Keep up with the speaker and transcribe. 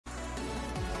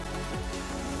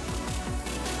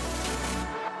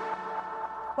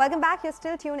Welcome back. You're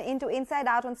still tuned into Inside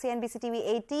Out on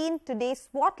CNBC-TV18. Today's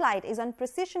spotlight is on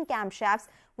Precision Camshafts,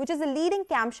 which is a leading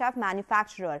camshaft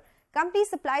manufacturer. Company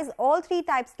supplies all three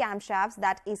types camshafts,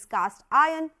 that is cast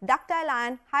iron, ductile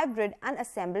iron, hybrid and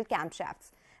assembled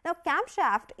camshafts. Now,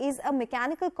 camshaft is a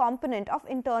mechanical component of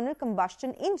internal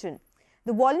combustion engine.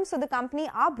 The volumes for the company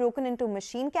are broken into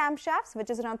machine camshafts,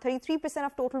 which is around 33%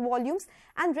 of total volumes,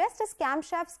 and rest is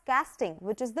camshafts casting,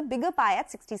 which is the bigger pie at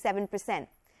 67%.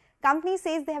 Company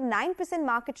says they have 9%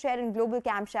 market share in global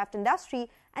camshaft industry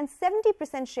and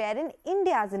 70% share in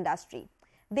India's industry.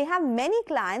 They have many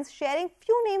clients, sharing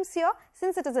few names here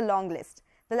since it is a long list.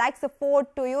 The likes of Ford,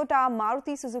 Toyota,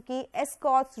 Maruti Suzuki,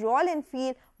 Escorts, Royal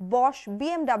Enfield, Bosch,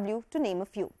 BMW to name a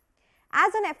few.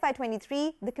 As on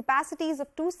FY23, the capacities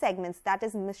of two segments, that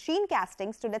is machine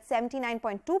casting, stood at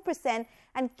 79.2%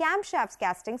 and camshafts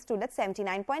casting stood at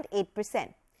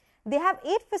 79.8%. They have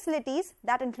 8 facilities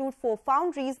that include 4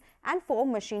 foundries and 4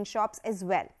 machine shops as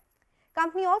well.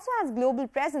 Company also has global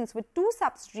presence with 2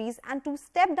 subsidiaries and 2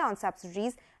 step-down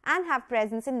subsidiaries and have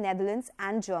presence in Netherlands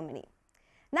and Germany.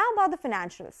 Now about the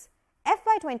financials.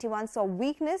 FY21 saw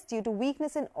weakness due to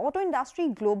weakness in auto industry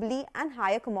globally and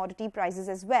higher commodity prices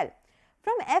as well.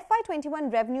 From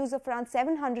FY21 revenues of around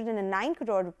 709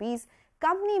 crore rupees,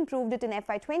 company improved it in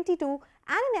FY22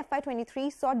 and in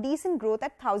FY23 saw decent growth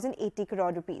at 1080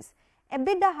 crore rupees.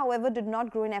 EBITDA, however, did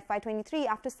not grow in FY23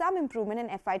 after some improvement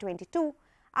in FY22.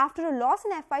 After a loss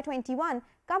in FY21,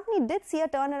 company did see a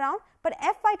turnaround, but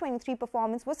FY23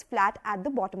 performance was flat at the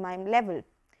bottom line level.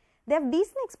 They have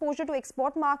decent exposure to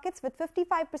export markets with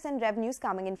 55% revenues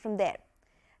coming in from there.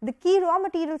 The key raw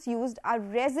materials used are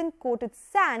resin-coated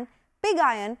sand, pig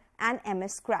iron and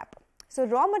MS scrap. So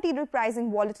raw material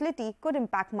pricing volatility could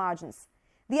impact margins.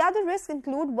 The other risks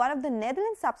include one of the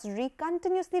Netherlands subsidiary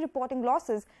continuously reporting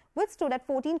losses, which stood at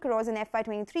 14 crores in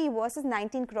FY23 versus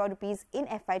 19 crore rupees in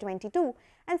FY22.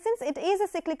 And since it is a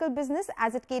cyclical business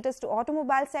as it caters to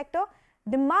automobile sector,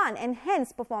 demand and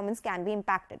hence performance can be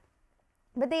impacted.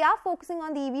 But they are focusing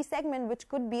on the EV segment, which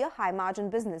could be a high margin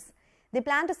business. They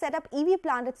plan to set up EV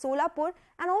plant at Solapur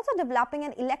and also developing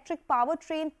an electric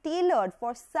powertrain tailored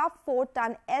for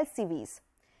sub-4-ton LCVs.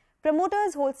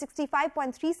 Promoters hold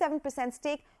 65.37%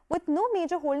 stake with no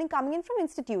major holding coming in from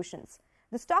institutions.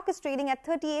 The stock is trading at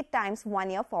 38 times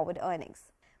one-year forward earnings.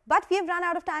 But we have run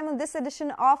out of time on this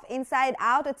edition of Inside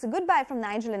Out. It's a goodbye from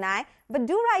Nigel and I. But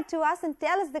do write to us and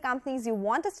tell us the companies you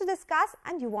want us to discuss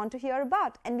and you want to hear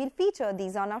about. And we'll feature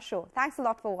these on our show. Thanks a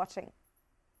lot for watching.